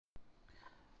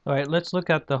All right, let's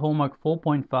look at the homework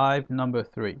 4.5, number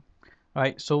 3. All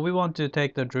right, so we want to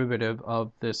take the derivative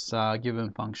of this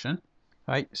given function.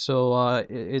 All right, so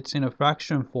it's in a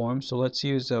fraction form, so let's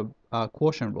use a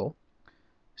quotient rule.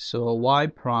 So y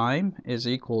prime is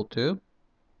equal to,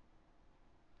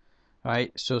 all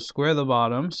right, so square the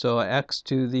bottom, so x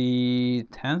to the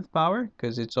 10th power,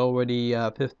 because it's already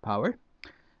 5th power.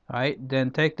 All right,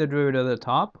 then take the derivative of the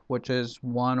top, which is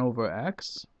 1 over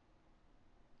x,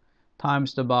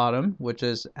 times the bottom, which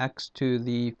is x to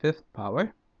the 5th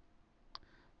power,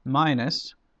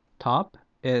 minus top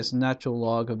is natural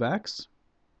log of x,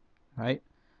 right?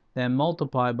 Then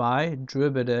multiply by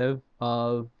derivative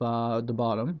of the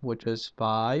bottom, which is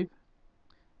 5x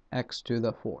to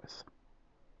the 4th,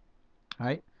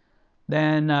 right?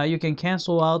 Then you can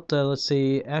cancel out, let's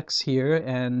see, x here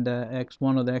and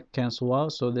x1 of that cancel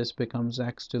out, so this becomes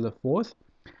x to the 4th.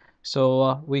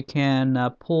 So we can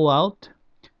pull out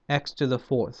x to the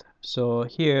 4th. So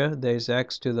here there's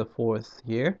x to the 4th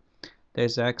here.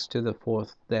 There's x to the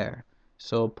 4th there.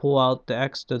 So pull out the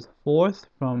x to the 4th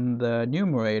from the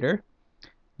numerator.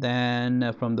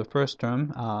 Then from the first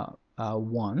term,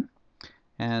 1.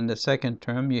 And the second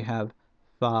term, you have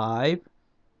 5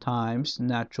 times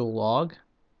natural log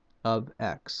of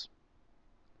x.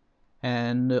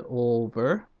 And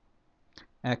over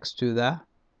x to the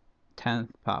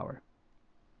 10th power.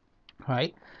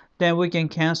 Right? Then we can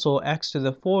cancel x to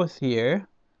the 4th here,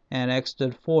 and x to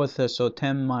the 4th, so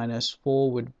 10 minus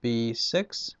 4 would be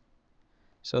 6.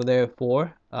 So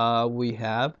therefore, we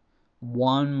have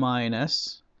 1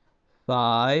 minus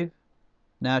 5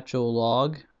 natural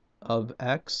log of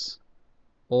x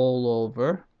all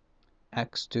over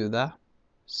x to the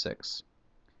 6.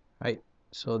 Right?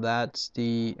 So that's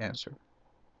the answer.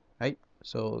 Right?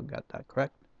 So got that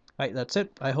correct. Right, that's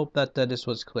it. I hope that this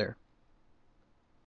was clear.